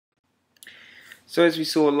So as we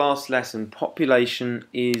saw last lesson, population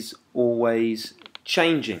is always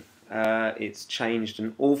changing. It's changed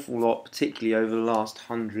an awful lot, particularly over the last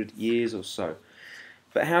 100 years or so.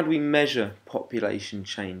 But how do we measure population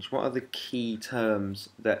change? What are the key terms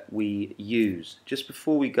that we use? Just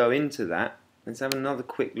before we go into that, let's have another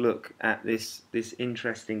quick look at this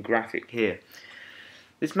interesting graphic here.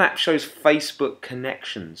 This map shows Facebook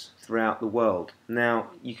connections throughout the world. Now,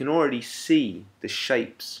 you can already see the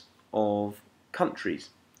shapes of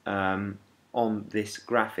countries on this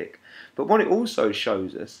graphic. But what it also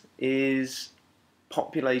shows us is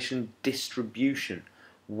population distribution,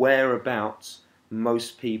 whereabouts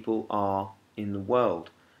most people are in the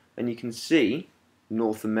world. And you can see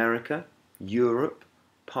North America, Europe,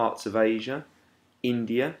 parts of Asia,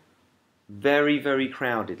 India, very, very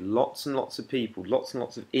crowded, lots and lots of people, lots and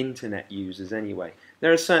lots of internet users anyway.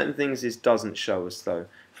 There are certain things this doesn't show us though.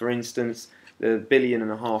 For instance, the 1.5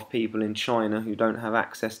 billion people in China who don't have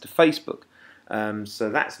access to Facebook.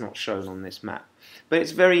 So that's not shown on this map. But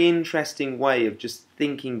it's a very interesting way of just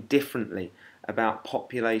thinking differently about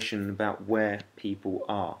population and about where people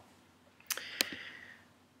are.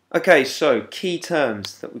 Okay, so key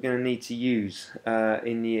terms that we're going to need to use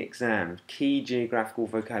in the exam. Key geographical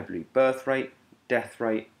vocabulary: birth rate, death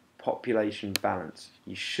rate, population balance.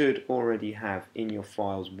 You should already have in your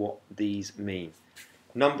files what these mean.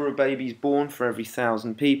 Number of babies born for every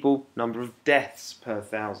 1,000 people, number of deaths per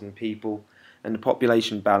 1,000 people, and the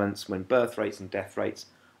population balance when birth rates and death rates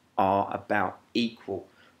are about equal.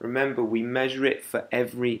 Remember, we measure it for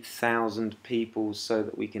every 1,000 people so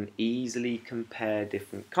that we can easily compare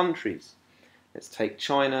different countries. Let's take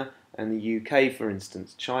China and the UK for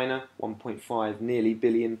instance. China, 1.5 nearly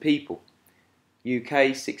billion people.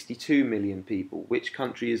 UK, 62 million people. Which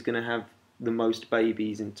country is going to have the most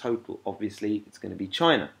babies in total? Obviously, it's going to be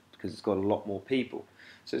China because it's got a lot more people.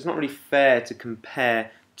 So it's not really fair to compare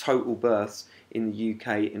total births in the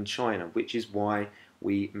UK and China, which is why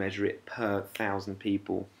we measure it per 1,000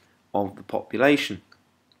 people of the population.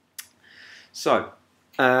 So,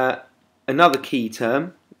 another key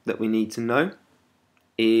term that we need to know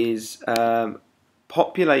is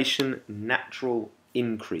population natural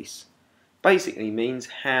increase. Basically means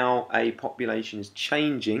how a population is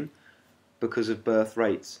changing because of birth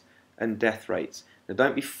rates and death rates. Now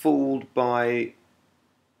don't be fooled by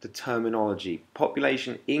the terminology.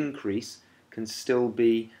 Population increase can still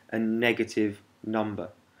be a negative number.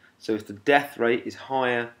 So if the death rate is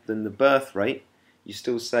higher than the birth rate, you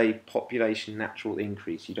still say population natural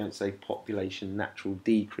increase. You don't say population natural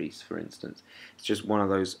decrease, for instance. It's just one of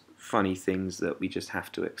those funny things that we just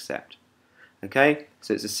have to accept. Okay,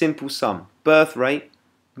 so it's a simple sum. Birth rate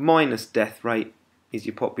minus death rate is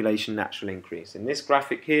your population natural increase. In this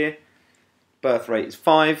graphic here, birth rate is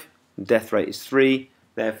 5, death rate is 3.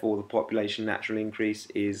 Therefore, the population natural increase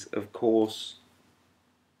is, of course,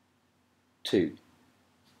 2.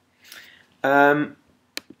 And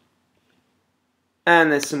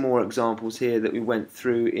there's some more examples here that we went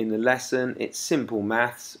through in the lesson. It's simple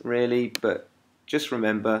maths, really, but just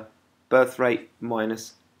remember birth rate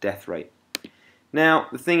minus death rate. Now,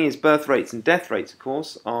 the thing is, birth rates and death rates, of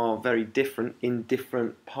course, are very different in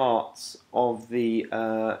different parts of the,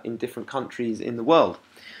 in different countries in the world.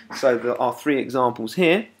 So there are 3 examples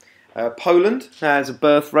here. Poland has a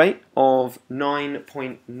birth rate of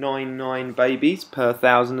 9.99 babies per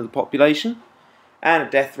 1,000 of the population, and a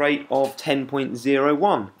death rate of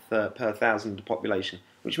 10.01 per 1,000 of the population,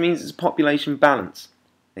 which means it's population balance.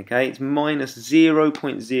 Okay, it's minus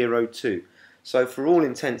 0.02. So for all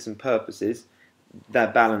intents and purposes, they're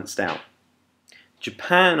balanced out.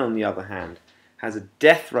 Japan, on the other hand, has a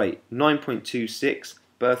death rate 9.26,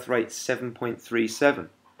 birth rate 7.37.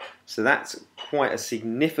 So that's quite a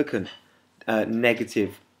significant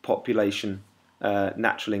negative population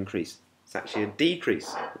natural increase. It's actually a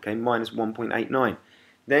decrease, okay, minus 1.89.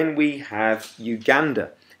 Then we have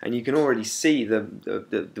Uganda, and you can already see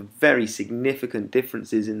the very significant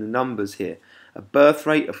differences in the numbers here. A birth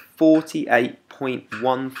rate of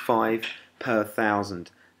 48.15 per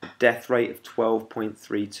 1,000, a death rate of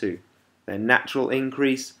 12.32. Their natural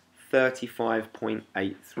increase,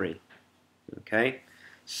 35.83. Okay,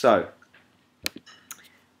 so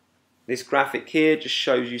this graphic here just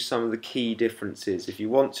shows you some of the key differences. If you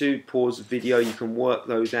want to, pause the video, you can work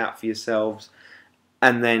those out for yourselves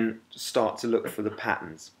and then start to look for the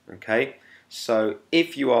patterns. Okay, so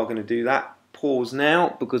if you are going to do that, pause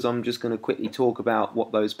now because I'm just going to quickly talk about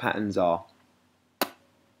what those patterns are.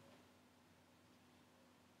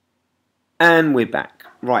 And we're back.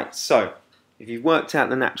 Right, so if you've worked out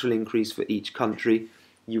the natural increase for each country,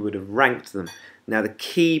 you would have ranked them. Now the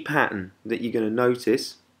key pattern that you're going to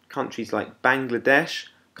notice countries like Bangladesh,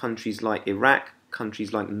 countries like Iraq,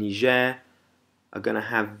 countries like Niger are going to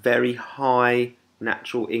have very high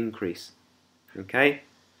natural increase. Okay,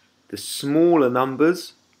 the smaller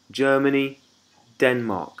numbers, Germany,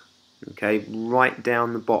 Denmark, okay, right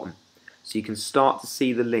down the bottom. So you can start to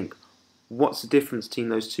see the link. What's the difference between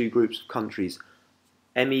those two groups of countries?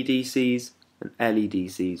 MEDCs and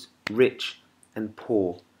LEDCs, rich and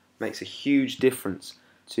poor, makes a huge difference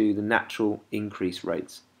to the natural increase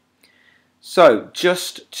rates. So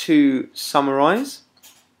just to summarize,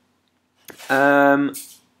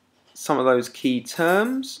 some of those key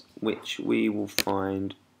terms which we will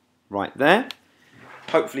find right there.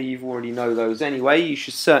 Hopefully you've already know those anyway. You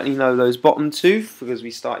should certainly know those bottom two because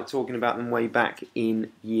we started talking about them way back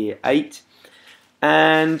in year 8.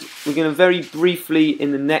 And we're going to very briefly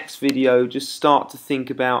in the next video just start to think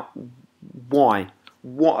about why.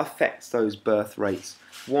 What affects those birth rates?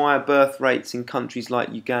 Why are birth rates in countries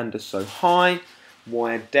like Uganda so high?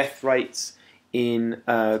 Why are death rates in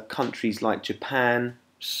countries like Japan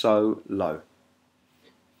so low?